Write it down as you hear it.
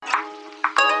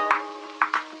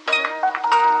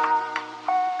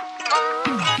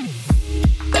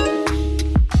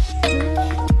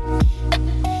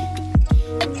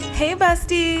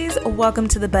welcome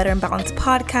to the Better and Balanced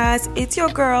podcast. It's your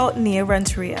girl, Nia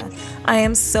Renteria. I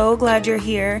am so glad you're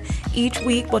here. Each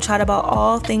week, we'll chat about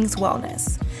all things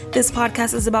wellness. This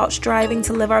podcast is about striving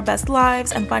to live our best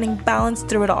lives and finding balance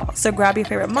through it all. So grab your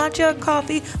favorite matcha,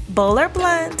 coffee, bowl, or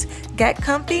blend, get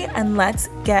comfy, and let's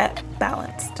get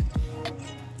balanced.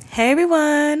 Hey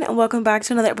everyone, and welcome back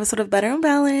to another episode of Better and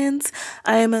Balanced.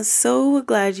 I am so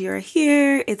glad you're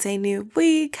here. It's a new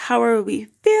week. How are we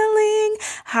feeling?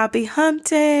 Happy hump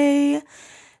day.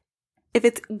 If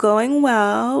it's going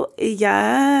well,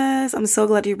 yes, I'm so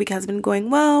glad your week has been going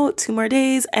well. 2 more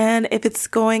days. And if it's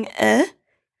going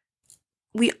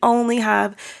we only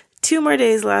have 2 more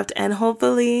days left, and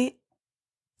hopefully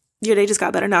your day just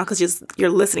got better now because you're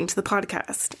listening to the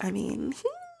podcast. I mean,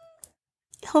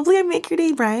 hopefully I make your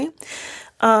day bright.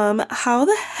 How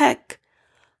the heck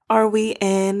are we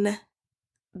in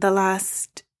the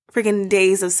last freaking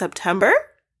days of September?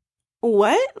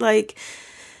 What? Like,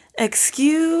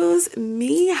 excuse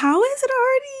me? How is it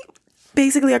already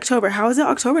basically October? How is it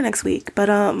October next week? But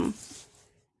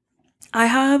I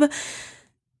have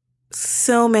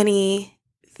so many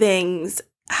things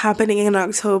happening in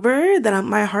October that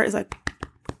my heart is like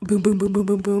boom, boom, boom, boom,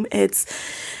 boom, boom. It's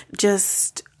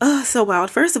just so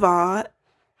wild. First of all,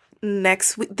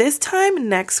 next week,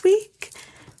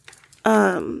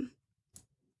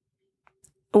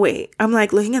 wait, I'm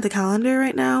like looking at the calendar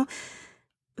right now.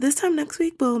 This time next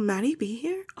week, will Maddie be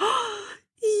here?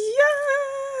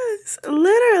 Yes,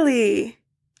 literally.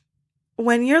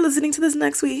 When you're listening to this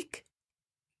next week,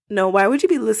 no, why would you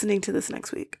be listening to this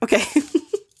next week? Okay.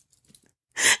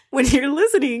 When you're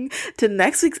listening to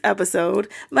next week's episode,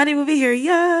 Maddie will be here.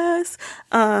 Yes.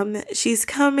 She's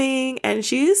coming and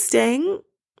she's staying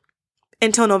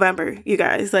until November, you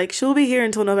guys. Like, she'll be here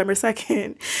until November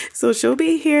 2nd. So she'll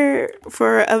be here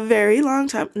for a very long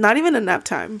time. Not even enough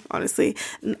time, honestly.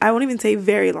 I won't even say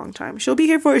very long time. She'll be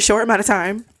here for a short amount of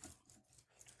time.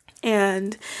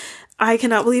 And I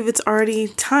cannot believe it's already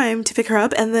time to pick her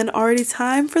up, and then already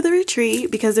time for the retreat,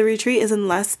 because the retreat is in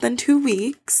less than 2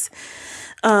 weeks.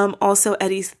 Also,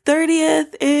 Eddie's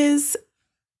 30th is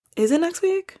it next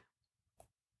week?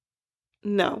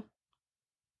 No.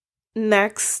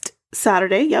 Next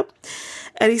Saturday, yep.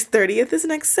 Eddie's 30th is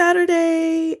next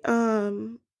Saturday.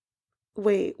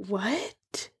 Wait,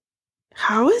 what?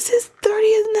 How is his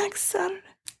 30th next Saturday?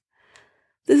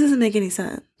 This doesn't make any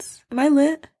sense. Am I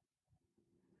lit?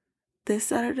 This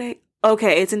Saturday?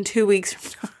 Okay, it's in 2 weeks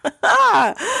from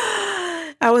now.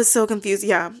 I was so confused.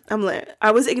 Yeah, I'm lit.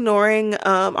 I was ignoring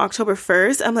October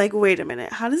 1st. I'm like, wait a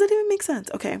minute. How does that even make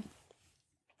sense? Okay.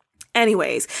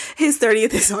 Anyways, his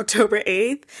 30th is October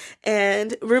 8th,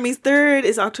 and Rumi's 3rd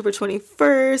is October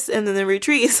 21st, and then the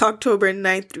retreat is October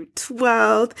 9th through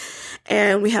 12th,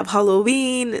 and we have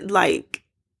Halloween. Like,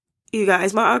 you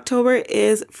guys, my October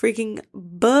is freaking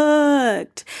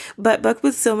booked, but booked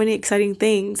with so many exciting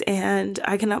things, and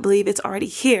I cannot believe it's already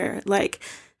here. Like,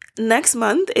 next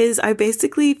month I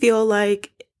basically feel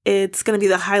like it's going to be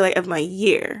the highlight of my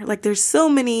year. Like, there's so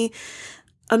many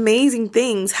amazing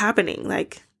things happening.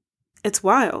 Like, it's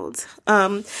wild.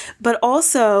 But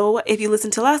also, if you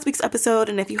listened to last week's episode,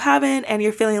 and if you haven't, and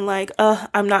you're feeling like,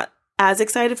 I'm not as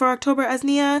excited for October as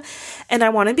Nia, and I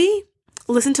want to be,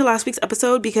 listen to last week's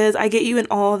episode, because I get you in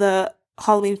all the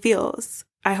Halloween feels.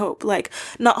 I hope, like,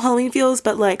 not Halloween feels,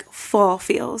 but like fall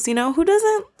feels. You know, who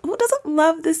doesn't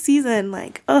love this season?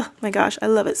 Like, oh my gosh, I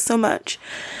love it so much.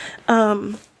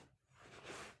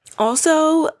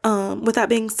 Also, with that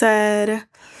being said,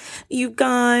 you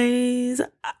guys,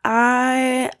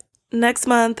 next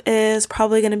month is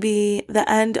probably going to be the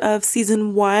end of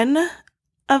season 1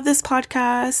 of this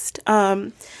podcast.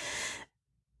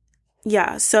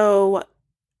 Yeah, so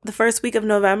the first week of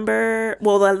November,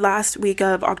 well, the last week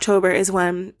of October is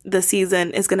when the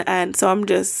season is going to end. So I'm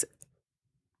just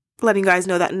letting you guys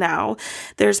know that now.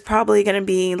 There's probably going to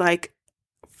be like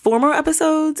 4 more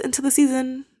episodes into the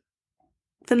season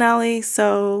finale.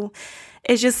 So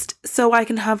it's just so I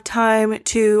can have time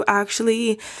to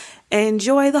actually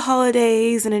enjoy the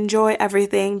holidays and enjoy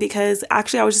everything. Because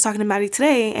actually, I was just talking to Maddie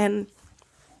today, and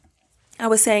I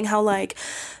was saying how, like,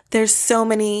 there's so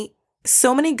many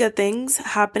good things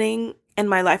happening in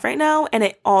my life right now, and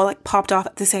it all like popped off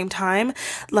at the same time.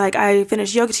 Like, I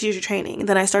finished yoga teacher training,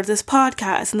 then I started this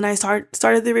podcast, and then I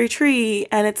started the retreat,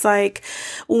 and it's like,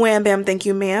 wham bam, thank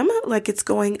you ma'am. Like, it's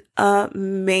going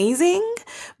amazing,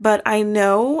 but I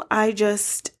know I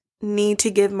just need to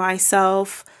give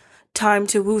myself time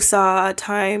to woosah,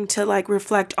 time to like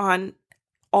reflect on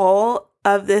all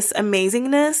of this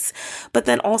amazingness, but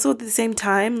then also at the same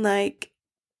time, like,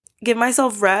 give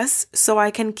myself rest so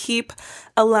I can keep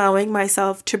allowing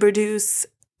myself to produce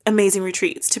amazing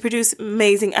retreats, to produce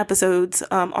amazing episodes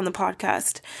on the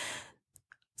podcast.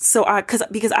 So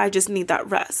because I just need that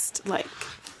rest. Like,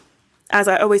 as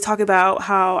I always talk about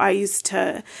how I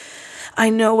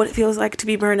know what it feels like to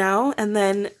be burnt out. And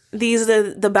then these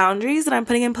are the boundaries that I'm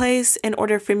putting in place in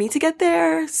order for me to get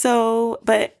there. So,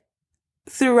 but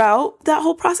throughout that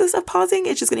whole process of pausing,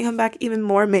 it's just going to come back even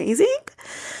more amazing.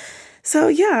 So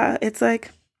yeah, it's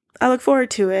like, I look forward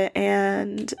to it,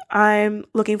 and I'm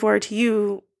looking forward to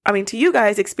you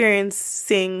guys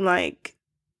experiencing like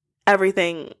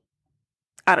everything.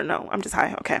 I don't know. I'm just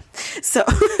high. Okay. So,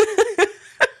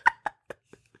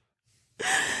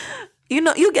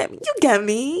 you get me. Okay.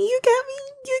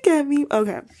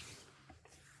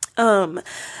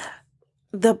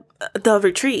 The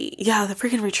retreat. Yeah, the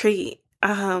freaking retreat.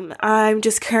 I'm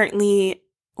just currently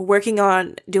working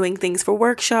on doing things for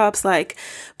workshops, like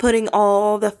putting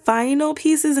all the final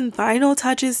pieces and final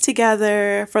touches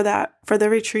together for the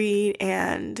retreat.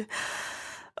 And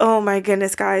oh my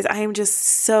goodness, guys, I am just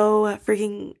so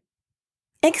freaking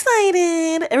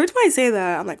excited. Every time I say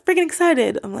that, I'm like freaking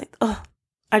excited. I'm like, oh,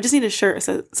 I just need a shirt,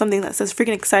 something that says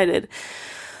freaking excited,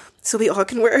 so we all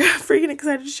can wear a freaking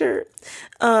excited shirt.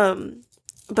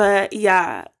 But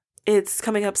yeah, it's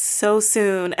coming up so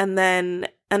soon. And then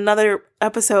another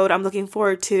episode I'm looking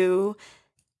forward to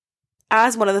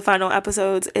as one of the final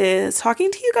episodes is talking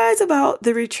to you guys about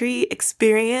the retreat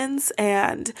experience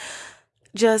and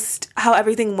just how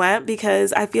everything went,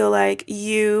 because I feel like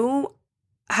you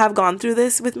have gone through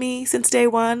this with me since day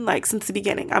one, like since the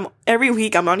beginning. Every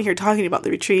week I'm on here talking about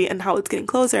the retreat and how it's getting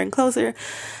closer and closer.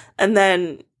 And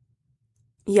then,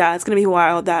 yeah, it's going to be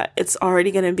wild that it's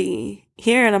already going to be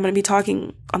here and I'm going to be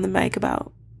talking on the mic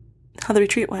about how the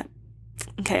retreat went.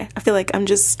 Okay, I feel like I'm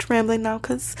just rambling now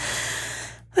because,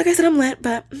 like I said, I'm lit,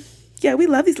 but yeah, we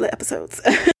love these lit episodes.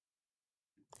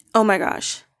 Oh my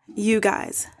gosh, you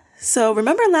guys. So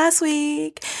remember last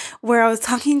week where I was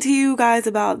talking to you guys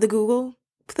about the Google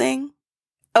thing?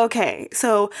 Okay,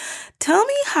 so tell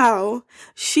me how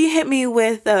she hit me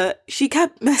with she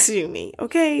kept messaging me,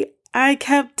 okay? I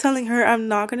kept telling her I'm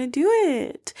not going to do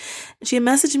it. She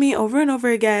messaged me over and over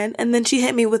again, and then she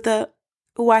hit me with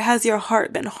why has your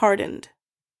heart been hardened?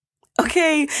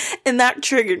 Okay, and that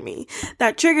triggered me.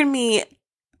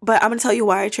 But I'm going to tell you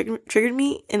why it triggered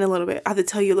me in a little bit. I have to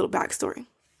tell you a little backstory.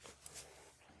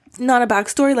 Not a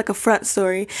backstory, like a front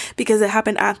story, because it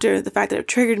happened after the fact that it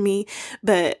triggered me,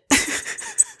 but...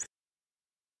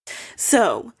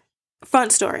 So,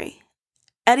 front story.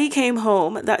 Eddie came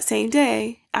home that same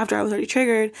day after I was already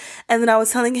triggered, and then I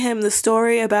was telling him the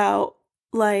story about,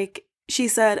 like, she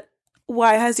said,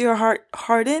 why has your heart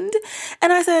hardened?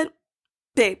 And I said,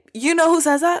 babe, you know who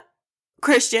says that?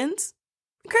 Christians.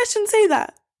 Christians say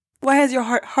that. Why has your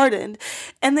heart hardened?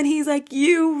 And then he's like,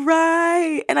 you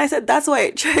right. And I said, that's why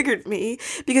it triggered me.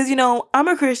 Because, I'm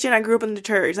a Christian. I grew up in the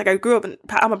church. Like,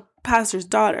 I'm a pastor's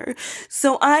daughter.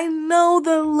 So I know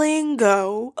the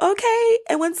lingo. Okay.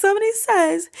 And when somebody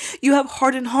says you have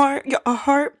hardened heart, your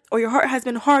heart has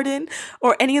been hardened,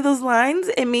 or any of those lines,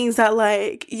 it means that,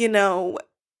 like,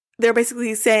 they're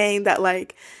basically saying that,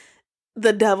 like,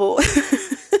 the devil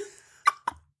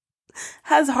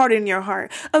has hardened your heart.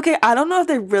 Okay, I don't know if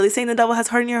they're really saying the devil has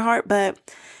hardened your heart, but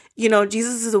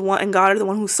Jesus is the one, and God is the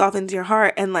one who softens your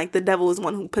heart, and like the devil is the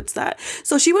one who puts that.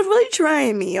 So she was really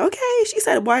trying me. Okay, she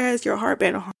said, why has your heart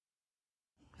been hardened?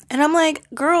 And I'm like,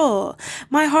 girl,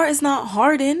 my heart is not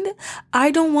hardened. I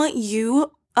don't want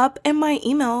you up in my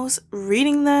emails,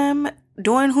 reading them,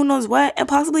 doing who knows what, and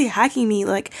possibly hacking me.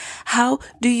 Like, how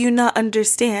do you not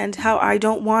understand how I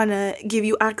don't want to give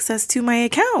you access to my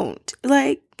account?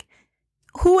 Like,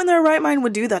 who in their right mind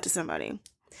would do that to somebody?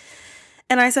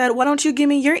 And I said, why don't you give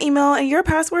me your email and your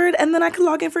password, and then I can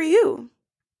log in for you?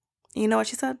 And you know what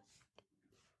she said?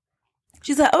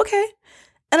 She said, okay.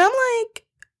 And I'm like,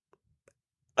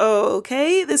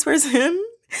 okay, this person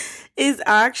is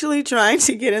actually trying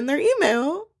to get in their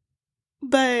email.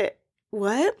 But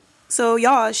what? So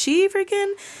y'all, she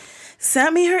freaking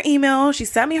sent me her email. She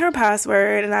sent me her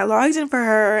password, and I logged in for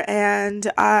her, and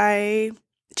I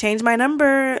changed my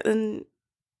number, and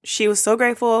she was so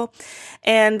grateful.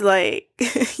 And like,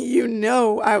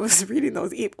 I was reading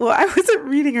those well, I wasn't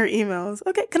reading her emails.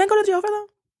 Okay, can I go to jail for that?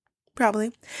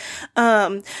 Probably.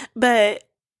 But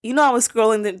I was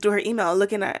scrolling through her email,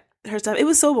 looking at her stuff. It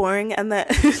was so boring. And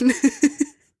that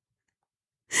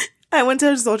I went to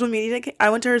her social media.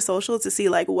 I went to her socials to see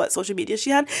like what social media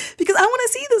she had, because I want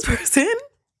to see this person.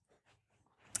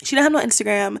 She didn't have no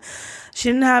Instagram. She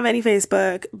didn't have any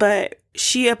Facebook, but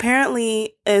she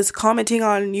apparently is commenting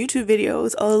on YouTube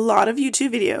videos, a lot of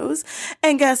YouTube videos.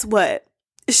 And guess what?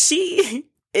 She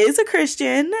is a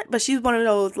Christian, but she's one of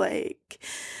those like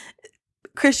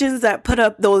Christians that put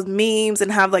up those memes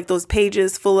and have like those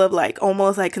pages full of like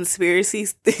almost like conspiracy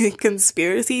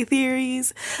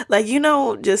theories. Like,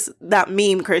 just that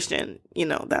meme Christian,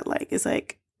 that like is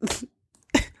like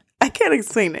I can't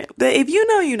explain it. But if you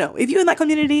know, if you're in that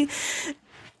community,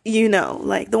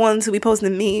 like the ones who be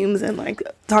posting memes and like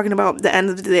talking about the end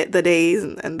of the days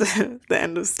and the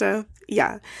end of stuff.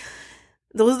 Yeah.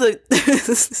 Those are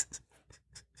the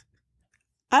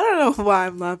I don't know why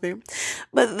I'm laughing,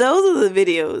 but those are the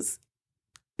videos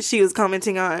she was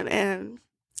commenting on. And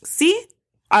see,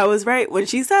 I was right when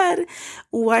she said,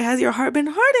 "Why has your heart been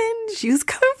hardened?" She was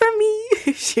coming for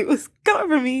me. She was coming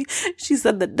for me. She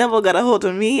said the devil got a hold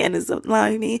of me and is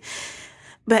allowing me.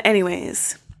 But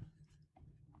anyways,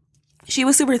 she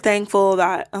was super thankful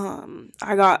that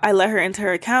I let her into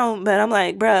her account. But I'm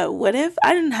like, bruh, what if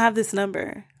I didn't have this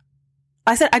number?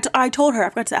 I said, I told her, I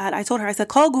forgot to add, I said,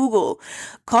 call Google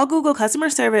customer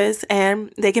service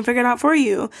and they can figure it out for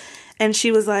you. And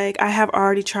she was like, I have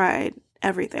already tried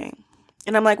everything.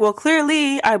 And I'm like, well,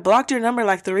 clearly I blocked your number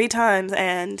like 3 times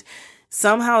and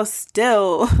somehow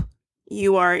still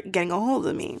you are getting a hold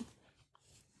of me.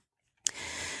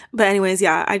 But anyways,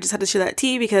 yeah, I just had to share that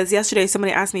tea because yesterday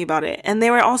somebody asked me about it. And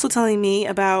they were also telling me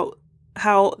about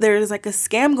how there's like a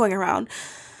scam going around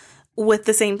with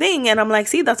the same thing. And I'm like,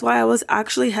 see, that's why I was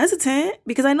actually hesitant,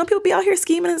 because I know people be out here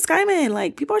scheming and scheming.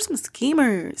 Like, people are some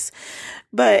schemers.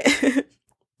 But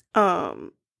yeah,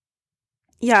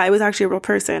 it was actually a real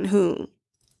person who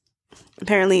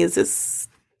apparently is this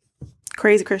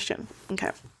crazy Christian.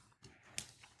 Okay.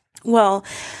 Well,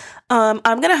 I'm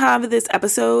gonna have this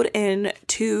episode in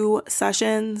 2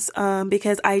 sessions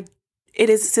because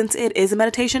since it is a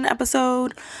meditation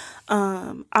episode,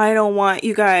 I don't want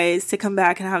you guys to come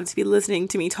back and have to be listening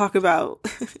to me talk about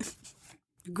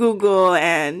Google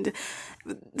and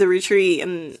the retreat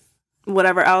and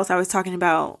whatever else I was talking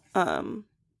about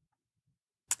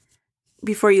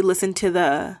before you listen to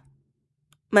the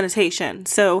meditation.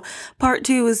 So part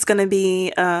 2 is going to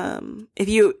be if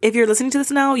you're listening to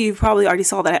this now, you probably already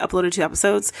saw that I uploaded 2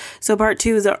 episodes. So part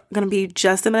 2 is going to be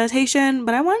just the meditation,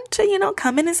 but I want to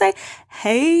come in and say,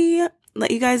 hey,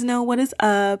 let you guys know what is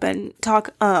up and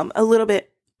talk a little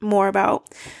bit more about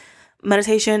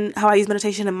meditation, how I use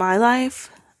meditation in my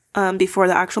life before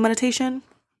the actual meditation.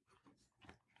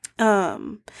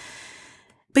 But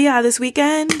yeah, this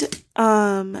weekend,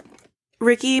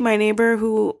 Ricky, my neighbor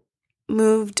who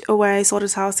moved away, sold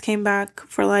his house, came back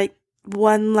for like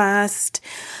one last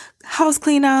house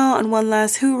clean out and one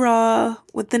last hoorah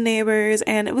with the neighbors,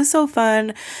 and it was so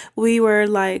fun. We were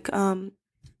like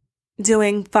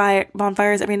doing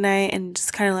bonfires every night and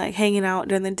just kind of like hanging out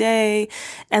during the day,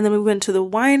 and then we went to the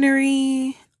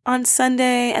winery on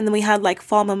Sunday, and then we had like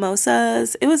fall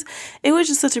mimosas. It was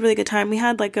just such a really good time. I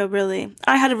had a really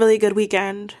good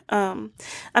weekend. I'm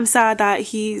sad that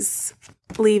he's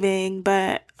leaving,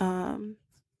 but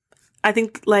I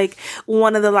think like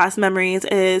one of the last memories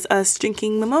is us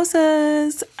drinking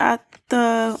mimosas at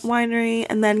the winery,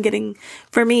 and then getting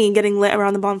lit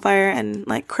around the bonfire and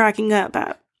like cracking up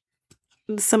at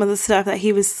some of the stuff that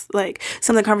he was like,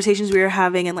 some of the conversations we were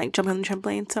having, and like jumping on the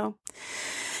trampoline. So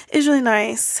it's really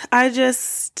nice. I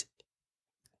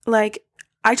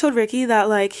told Ricky that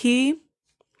like him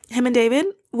and David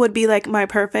would be like my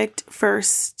perfect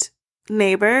first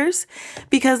neighbors,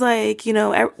 because like,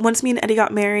 once me and Eddie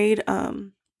got married,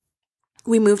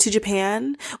 we moved to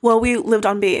Japan. Well, we lived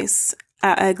on base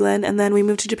at Eglin, and then we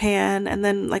moved to Japan, and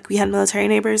then like we had military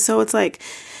neighbors. So it's like,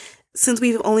 since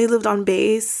we've only lived on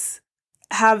base,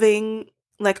 having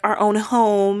like our own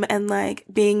home and like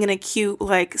being in a cute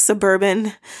like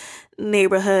suburban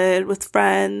neighborhood with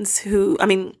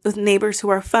with neighbors who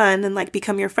are fun and like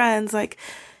become your friends, like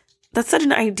that's such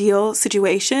an ideal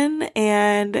situation.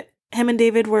 And him and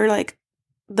David were like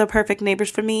the perfect neighbors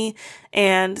for me.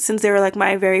 And since they were like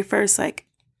my very first like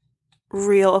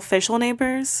real official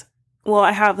neighbors, well,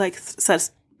 I have like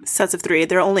sets of 3.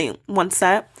 They're only one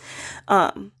set.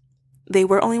 They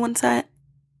were only one set.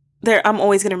 I'm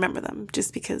always gonna remember them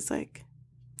just because like,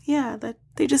 yeah, that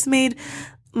they just made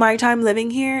my time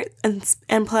living here,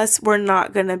 and plus we're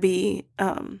not gonna be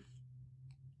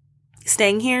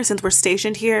staying here since we're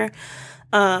stationed here.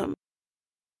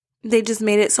 They just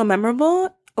made it so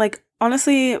memorable. Like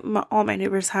honestly, all my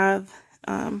neighbors have.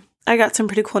 I got some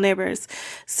pretty cool neighbors.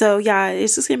 So yeah,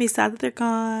 it's just gonna be sad that they're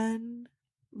gone.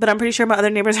 But I'm pretty sure my other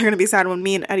neighbors are gonna be sad when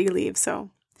me and Eddie leave. So,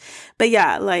 but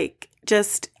yeah, like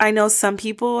I know some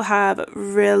people have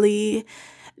really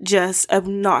just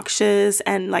obnoxious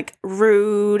and like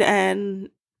rude and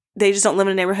they just don't live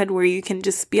in a neighborhood where you can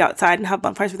just be outside and have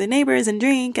bonfires with your neighbors and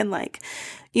drink and like,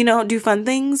 you know, do fun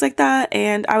things like that.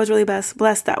 And I was really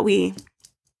blessed that we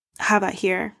have that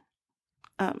here.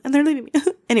 And they're leaving me.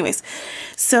 Anyways,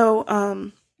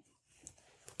 so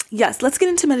yes, let's get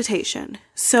into meditation.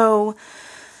 So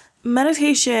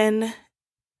meditation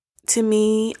to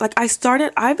me, like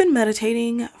I've been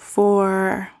meditating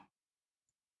for,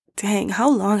 dang, how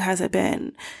long has it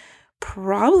been?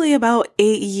 Probably about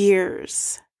 8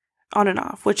 years on and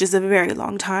off, which is a very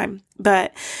long time.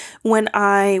 But when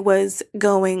I was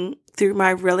going through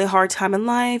my really hard time in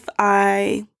life,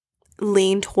 I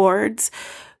leaned towards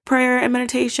prayer and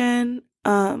meditation.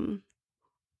 I'm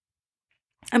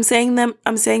saying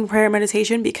prayer and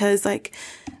meditation because like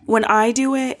when I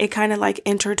do it, it kind of like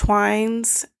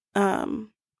intertwines,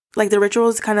 like the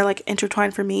rituals kind of like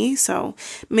intertwine for me. So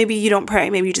maybe you don't pray,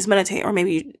 maybe you just meditate, or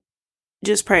maybe you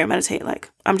just pray and meditate. Like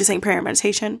I'm just saying prayer and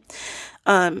meditation.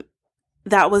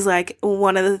 That was like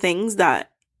one of the things that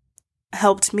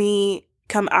helped me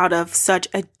come out of such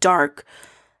a dark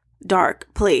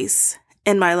place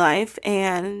in my life.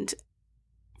 And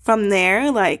from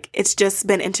there, like it's just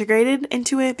been integrated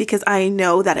into it because I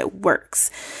know that it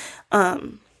works. But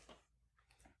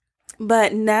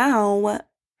now,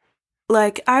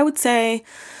 like I would say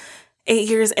 8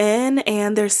 years in,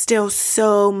 and there's still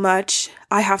so much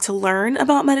I have to learn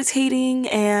about meditating.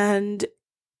 And,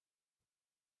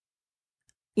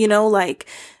 you know, like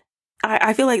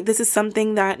I feel like this is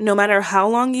something that no matter how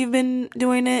long you've been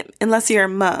doing it, unless you're a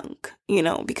monk, you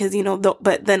know, because, you know,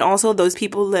 but then also those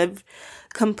people live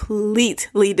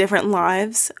completely different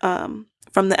lives from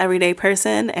the everyday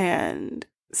person. And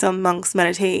some monks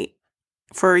meditate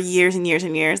for years and years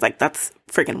and years. Like that's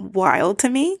freaking wild to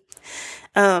me.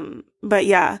 But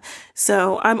yeah,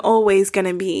 so I'm always going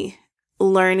to be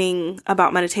learning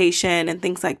about meditation and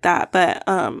things like that. But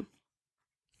I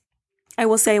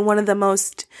will say one of the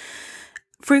most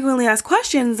frequently asked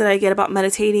questions that I get about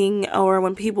meditating, or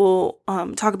when people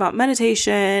talk about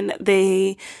meditation,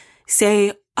 they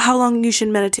say, how long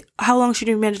should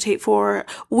you meditate for?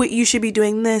 What you should be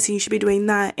doing this and you should be doing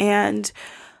that. And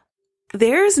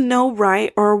there's no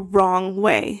right or wrong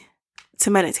way to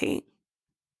meditate.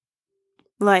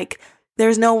 Like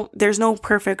there's no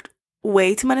perfect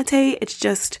way to meditate. It's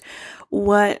just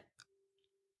what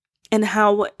and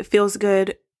how it feels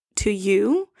good to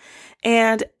you.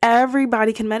 And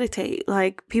everybody can meditate.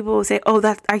 Like people will say, oh,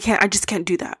 I just can't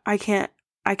do that. I can't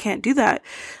do that.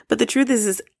 But the truth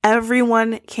is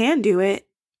everyone can do it.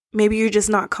 Maybe you're just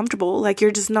not comfortable. Like you're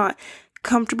just not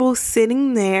comfortable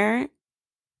sitting there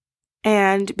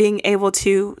and being able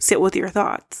to sit with your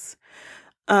thoughts.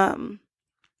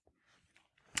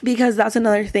 Because that's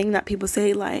another thing that people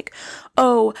say, like,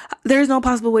 oh, there's no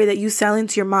possible way that you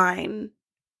silence your mind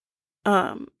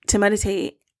to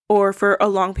meditate or for a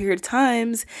long period of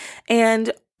times.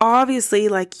 And obviously,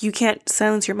 like, you can't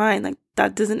silence your mind. Like,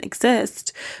 that doesn't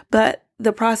exist. But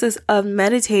the process of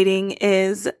meditating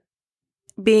is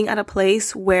being at a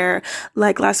place where,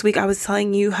 like last week, I was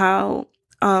telling you how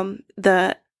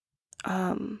the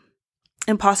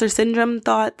imposter syndrome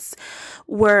thoughts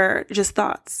were just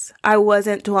thoughts. I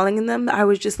wasn't dwelling in them. I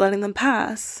was just letting them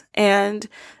pass. And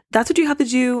that's what you have to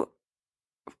do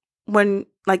when,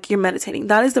 like, you're meditating.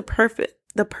 That is the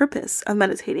purpose of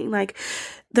meditating. Like,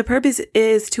 the purpose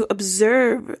is to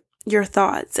observe your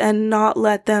thoughts and not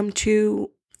let them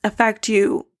to affect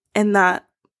you in that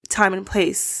time and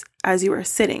place as you are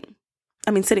sitting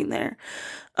there.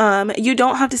 You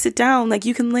don't have to sit down. Like,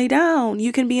 you can lay down,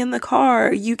 you can be in the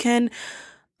car, you can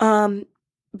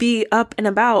be up and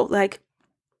about. Like,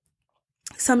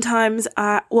 sometimes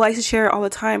I used to share all the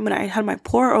time when I had my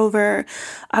pour over,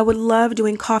 I would love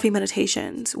doing coffee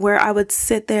meditations where I would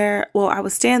stand there,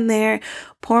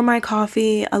 pour my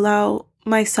coffee, allow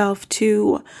myself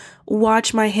to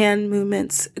watch my hand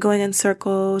movements going in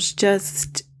circles,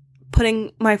 just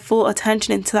putting my full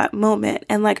attention into that moment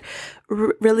and like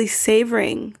really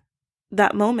savoring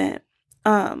that moment.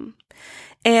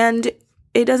 And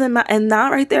it doesn't matter. And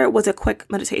that right there was a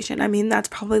quick meditation. I mean, that's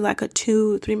probably like a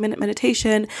 2-3 minute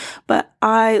meditation, but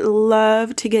I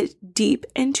love to get deep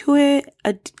into it,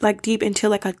 deep into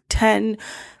like a 10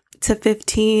 to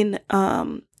 15,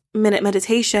 minute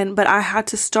meditation. But I had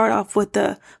to start off with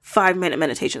the 5-minute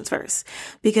meditations first,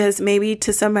 because maybe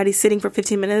to somebody sitting for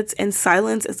 15 minutes in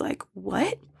silence is like,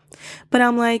 what? But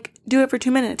I'm like, do it for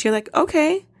 2 minutes. You're like,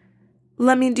 okay,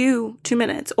 let me do 2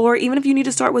 minutes. Or even if you need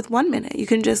to start with 1 minute, you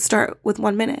can just start with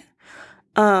 1 minute.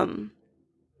 Like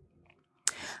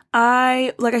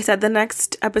I said, the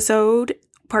next episode,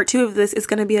 part 2 of this, is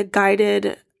going to be a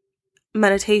guided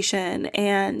meditation.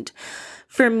 And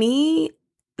for me,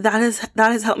 that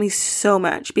has helped me so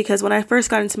much, because when I first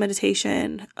got into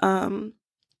meditation,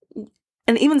 and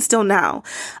even still now,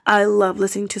 I love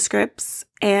listening to scripts,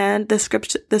 and the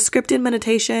scripted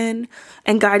meditation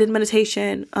and guided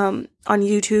meditation on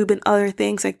YouTube and other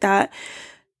things like that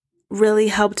really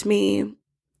helped me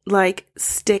like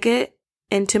stick it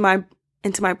into my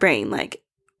brain. Like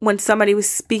when somebody was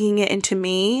speaking it into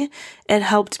me, it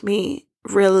helped me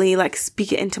really like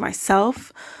speak it into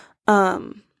myself.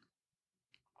 So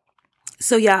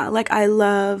yeah, like I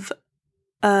love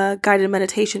a guided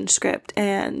meditation script,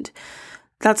 and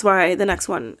that's why the next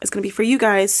one is going to be for you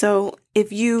guys. So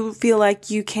if you feel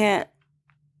like you can't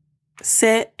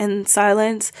sit in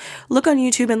silence, look on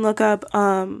YouTube and look up,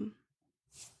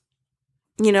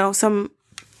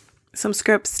 some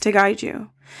scripts to guide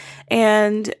you.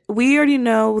 And we already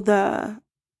know the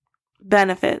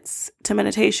benefits to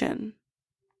meditation,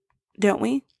 don't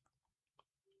we?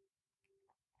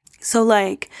 So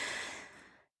like,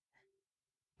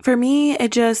 for me,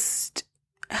 it just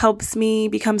helps me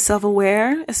become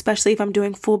self-aware, especially if I'm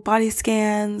doing full body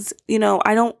scans.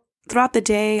 Throughout the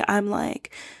day, I'm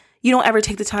like, you don't ever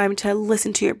take the time to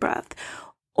listen to your breath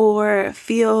or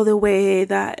feel the way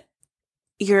that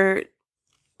your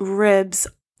ribs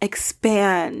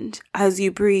expand as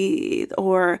you breathe,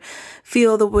 or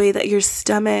feel the way that your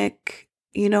stomach,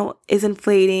 is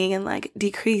inflating and like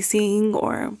decreasing,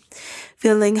 or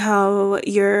feeling how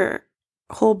your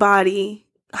whole body,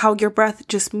 how your breath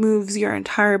just moves your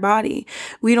entire body.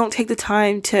 We don't take the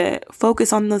time to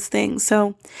focus on those things.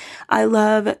 So I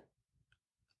love,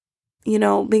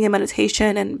 being in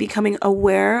meditation and becoming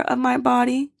aware of my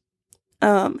body,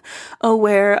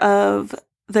 aware of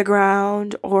the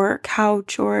ground or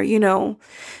couch or,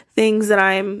 things that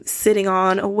I'm sitting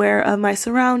on, aware of my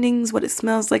surroundings, what it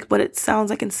smells like, what it sounds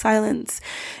like in silence,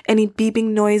 any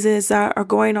beeping noises that are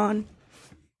going on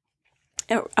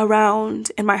around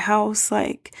in my house,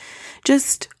 like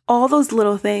just all those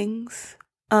little things.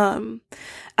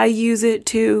 I use it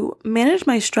to manage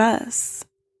my stress,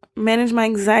 manage my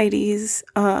anxieties.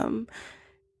 It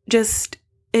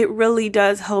really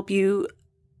does help you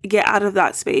get out of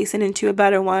that space and into a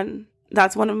better one.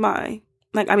 That's one of my,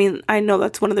 I know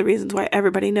that's one of the reasons why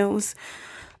everybody knows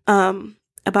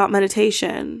about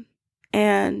meditation.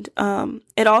 And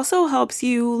it also helps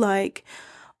you like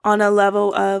on a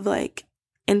level of like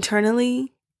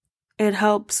internally. It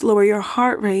helps lower your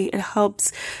heart rate. It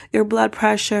helps your blood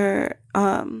pressure.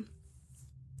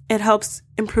 It helps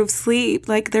improve sleep.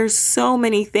 Like there's so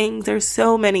many things. There's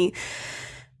so many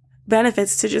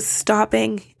benefits to just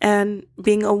stopping and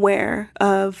being aware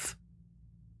of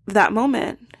that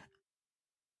moment.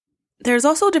 There's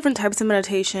also different types of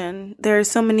meditation. There's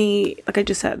so many, like I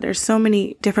just said, there's so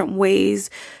many different ways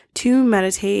to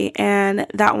meditate. And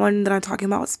that one that I'm talking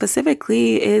about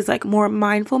specifically is like more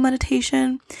mindful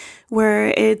meditation,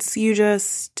 where it's you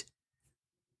just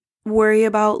worry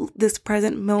about this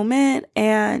present moment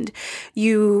and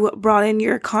you brought in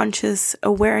your conscious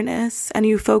awareness and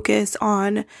you focus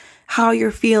on how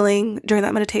you're feeling during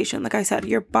that meditation. Like I said,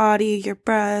 your body, your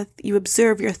breath, you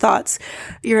observe your thoughts,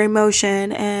 your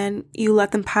emotion, and you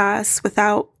let them pass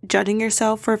without judging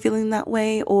yourself for feeling that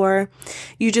way, or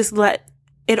you just let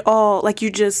it all, like you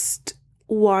just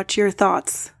watch your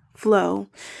thoughts flow.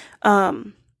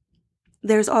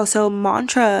 There's also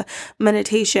mantra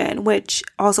meditation, which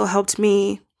also helped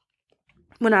me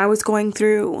when I was going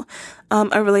through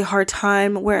a really hard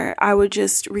time, where I would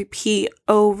just repeat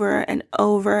over and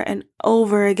over and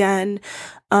over again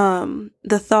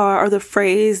the thought or the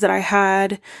phrase that I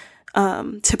had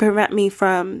to prevent me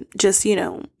from just,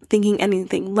 thinking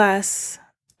anything less.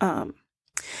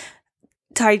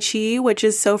 Tai Chi, which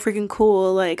is so freaking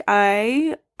cool. Like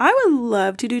I would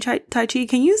love to do Tai Chi.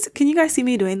 Can you guys see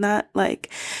me doing that?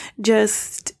 Like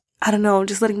just, I don't know,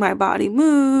 just letting my body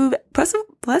move. Plus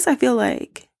I feel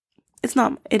like is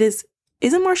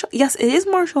it martial? Yes, it is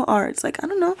martial arts. Like, I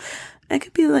don't know. It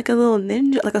could be like a little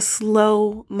ninja, like a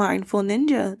slow, mindful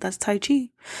ninja. That's Tai Chi.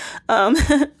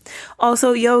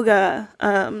 Also yoga.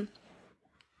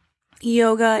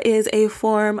 Yoga is a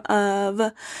form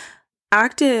of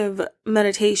active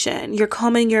meditation. You're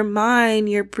calming your mind,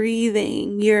 you're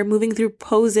breathing, you're moving through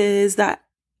poses that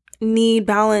need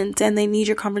balance and they need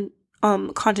your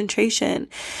concentration.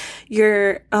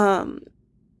 You're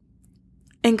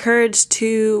encouraged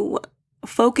to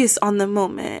focus on the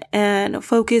moment and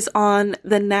focus on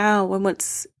the now and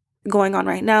what's going on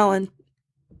right now.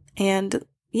 And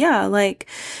yeah, like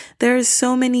there's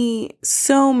so many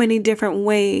different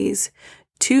ways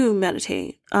to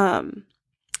meditate.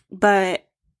 But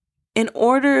in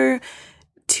order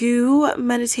to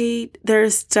meditate,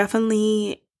 there's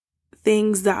definitely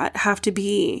things that have to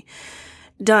be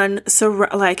done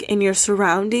like in your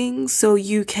surroundings so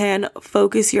you can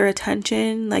focus your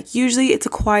attention. Like usually it's a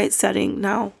quiet setting.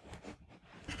 Now,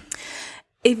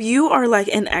 if you are like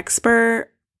an expert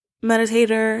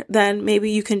meditator, then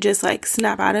maybe you can just like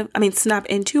snap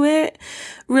into it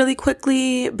really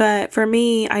quickly. But for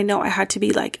me, I know I had to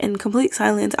be like in complete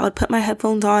silence. I would put my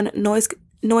headphones on, noise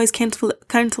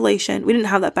cancellation. We didn't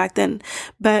have that back then,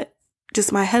 but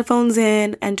just my headphones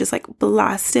in and just like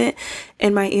blast it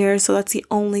in my ears. So that's the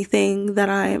only thing that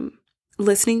I'm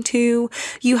listening to.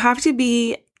 You have to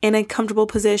be in a comfortable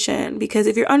position, because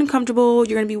if you're uncomfortable,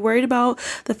 you're going to be worried about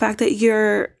the fact that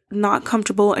you're not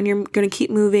comfortable and you're going to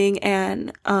keep moving.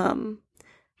 And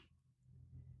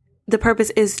the purpose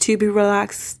is to be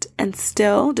relaxed and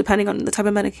still, depending on the type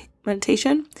of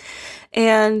meditation.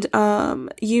 And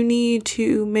you need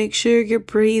to make sure your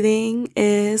breathing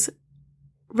is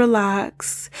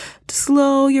relaxed,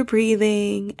 slow your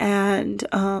breathing, and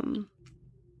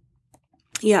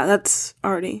that's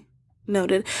already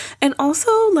noted. And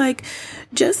also, like,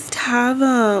 just have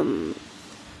an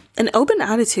open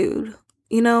attitude.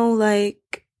 You know,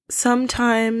 like,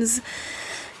 sometimes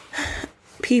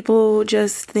people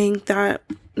just think that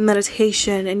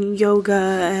meditation and yoga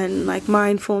and like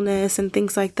mindfulness and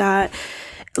things like that,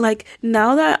 like,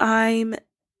 now that I'm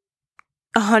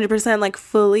 100% like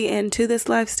fully into this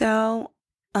lifestyle,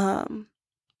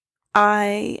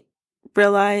 I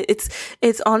realize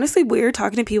it's honestly weird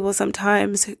talking to people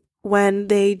sometimes when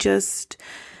they just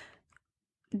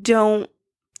don't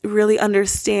really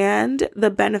understand the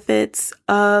benefits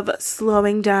of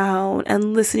slowing down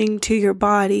and listening to your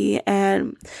body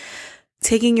and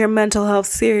taking your mental health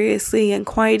seriously and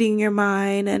quieting your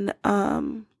mind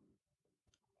and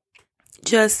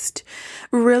just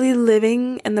really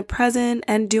living in the present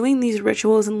and doing these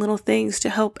rituals and little things to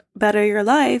help better your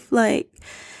life. Like,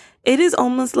 it is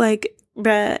almost like,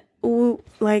 I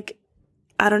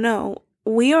don't know,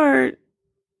 we are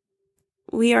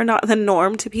not the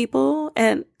norm to people.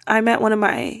 And I met one of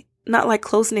my, not like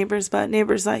close neighbors, but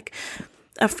neighbors like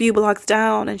a few blocks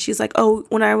down, and she's like, oh,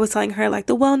 when I was telling her like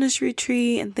the wellness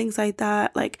retreat and things like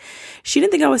that, like, she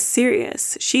didn't think I was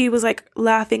serious. She was like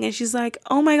laughing, and she's like,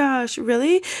 oh my gosh,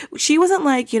 really? She wasn't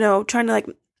like, you know, trying to like,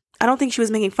 I don't think she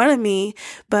was making fun of me,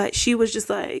 but she was just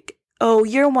like, oh,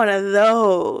 you're one of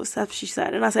those. That's what she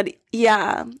said. And I said,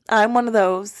 yeah, I'm one of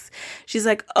those. She's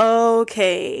like,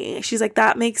 okay. She's like,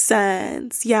 that makes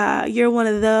sense. Yeah, you're one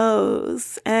of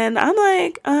those. And I'm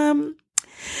like,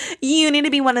 you need to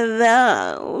be one of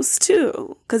those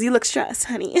too, because you look stressed,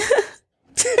 honey.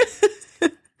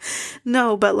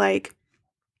 No, but like,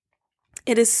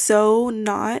 it is so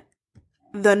not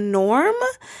the norm.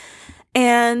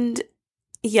 And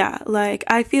yeah, like,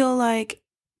 I feel like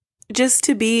just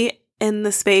to be in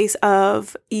the space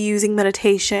of using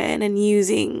meditation and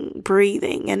using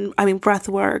breathing and breath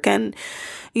work and,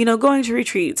 you know, going to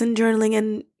retreats and journaling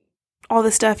and all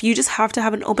this stuff, you just have to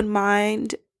have an open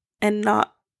mind and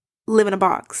not live in a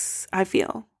box, I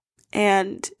feel.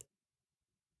 And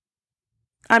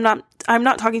I'm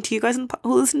not talking to you guys who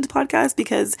listen to podcasts,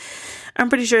 because I'm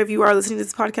pretty sure if you are listening to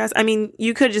this podcast,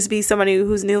 you could just be somebody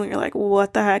who's new and you're like,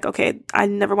 what the heck? Okay, I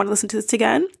never want to listen to this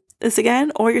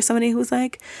again. Or you're somebody who's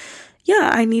like,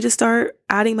 yeah, I need to start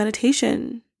adding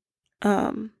meditation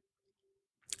to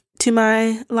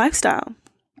my lifestyle.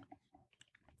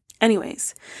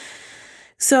 Anyways,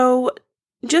 so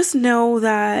just know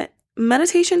that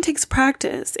meditation takes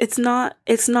practice. It's not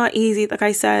easy. Like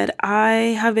I said,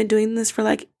 I have been doing this for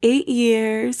like 8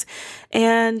 years,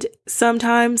 and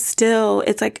sometimes still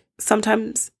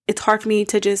sometimes it's hard for me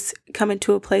to just come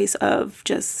into a place of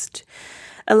just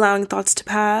allowing thoughts to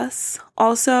pass.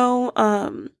 Also,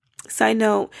 side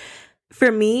note,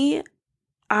 for me,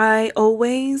 I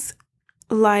always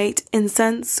light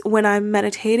incense when I'm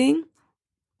meditating.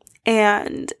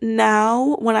 And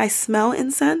now when I smell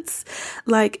incense,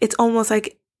 like, it's almost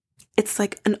like it's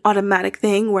like an automatic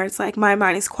thing where it's like my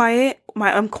mind is quiet.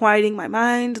 I'm quieting my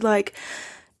mind. Like,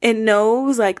 it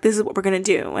knows like this is what we're going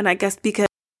to do. And I guess because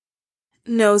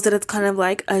it knows that it's kind of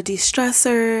like a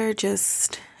de-stressor,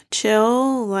 just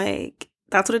chill. Like,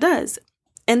 that's what it does.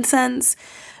 Incense.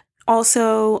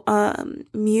 Also,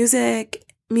 music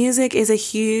is a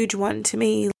huge one to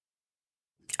me.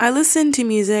 I listen to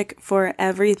music for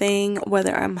everything,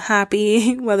 whether I'm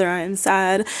happy, whether I'm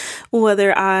sad,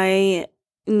 whether I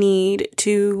need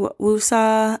to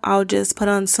woosah, I'll just put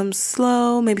on some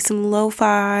slow, maybe some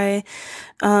lo-fi,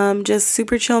 just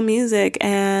super chill music,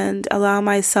 and allow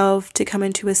myself to come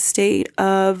into a state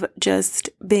of just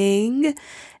being.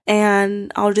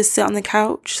 And I'll just sit on the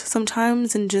couch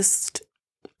sometimes and just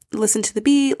listen to the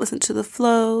beat, listen to the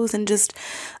flows, and just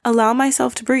allow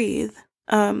myself to breathe.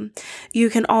 You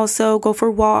can also go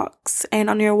for walks, and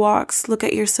on your walks, look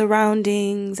at your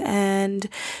surroundings and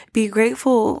be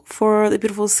grateful for the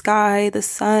beautiful sky, the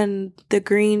sun, the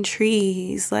green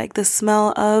trees, like the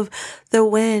smell of the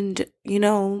wind,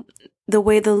 the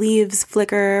way the leaves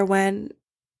flicker when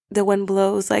the wind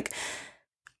blows. Like,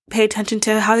 pay attention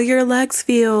to how your legs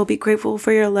feel. Be grateful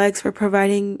for your legs for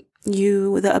providing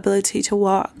you the ability to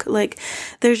walk. Like,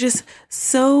 there's just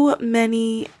so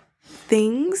many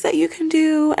things that you can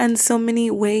do and so many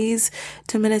ways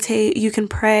to meditate. You can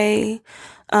pray.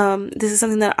 This is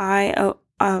something that I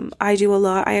do a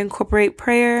lot. I incorporate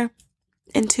prayer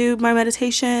into my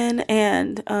meditation,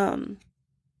 and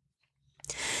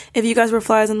if you guys were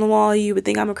flies on the wall, you would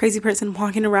think I'm a crazy person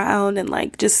walking around and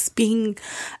like just speaking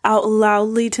out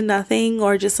loudly to nothing,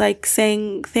 or just like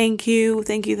saying thank you,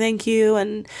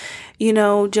 and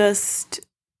just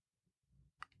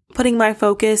putting my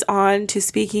focus on to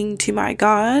speaking to my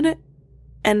God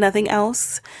and nothing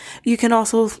else. You can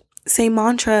also say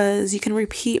mantras. You can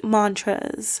repeat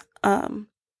mantras.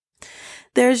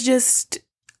 There's just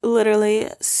literally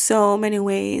so many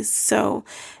ways. So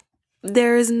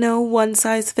there is no one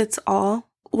size fits all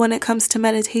when it comes to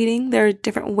meditating. There are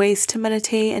different ways to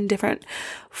meditate and different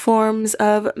forms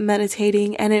of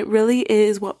meditating, and it really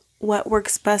is what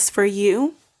works best for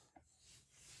you.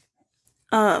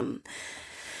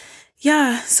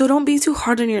 So don't be too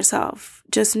hard on yourself.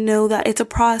 Just know that it's a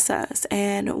process,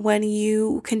 and when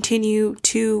you continue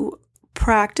to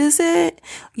practice it,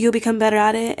 you'll become better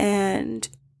at it, and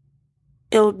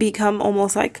it'll become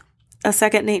almost like a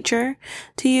second nature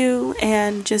to you.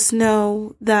 And just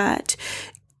know that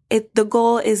the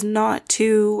goal is not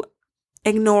to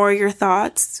ignore your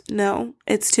thoughts. No,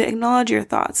 it's to acknowledge your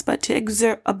thoughts, but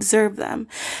to observe them.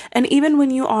 And even when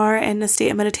you are in a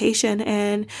state of meditation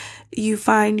and you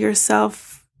find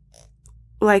yourself,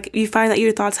 like, you find that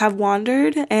your thoughts have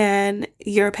wandered and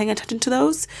you're paying attention to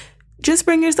those, just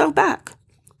bring yourself back.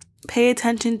 Pay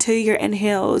attention to your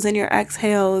inhales and your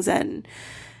exhales, and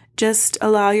just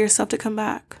allow yourself to come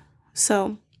back.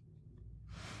 So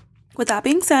with that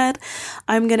being said,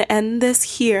 I'm going to end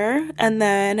this here and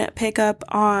then pick up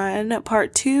on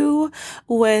part 2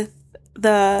 with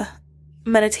the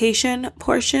meditation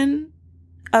portion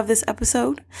of this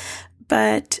episode.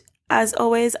 But as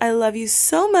always, I love you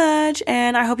so much,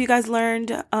 and I hope you guys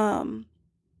learned a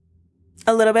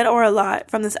little bit or a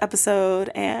lot from this episode.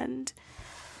 And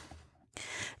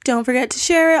don't forget to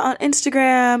share it on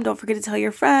Instagram. Don't forget to tell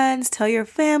your friends, tell your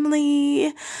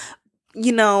family.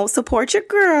 Support your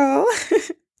girl.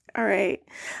 All right.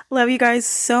 Love you guys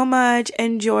so much.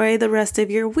 Enjoy the rest of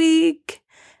your week.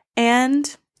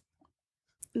 And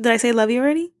did I say love you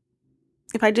already?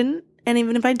 If I didn't, and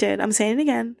even if I did, I'm saying it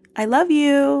again. I love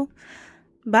you.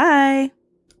 Bye.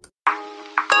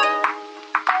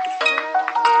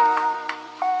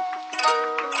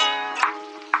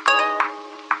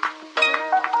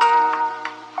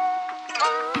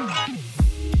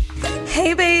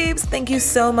 Hey babes, thank you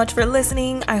so much for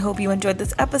listening. I hope you enjoyed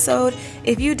this episode.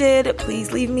 If you did,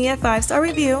 please leave me a 5-star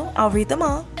review. I'll read them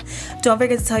all. Don't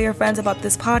forget to tell your friends about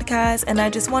this podcast. And I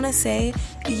just want to say,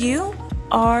 you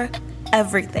are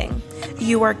everything.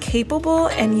 You are capable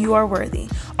and you are worthy.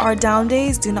 Our down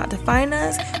days do not define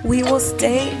us. We will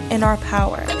stay in our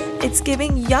power. It's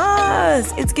giving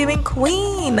yas. It's giving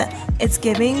queen. It's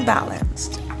giving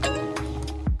balanced.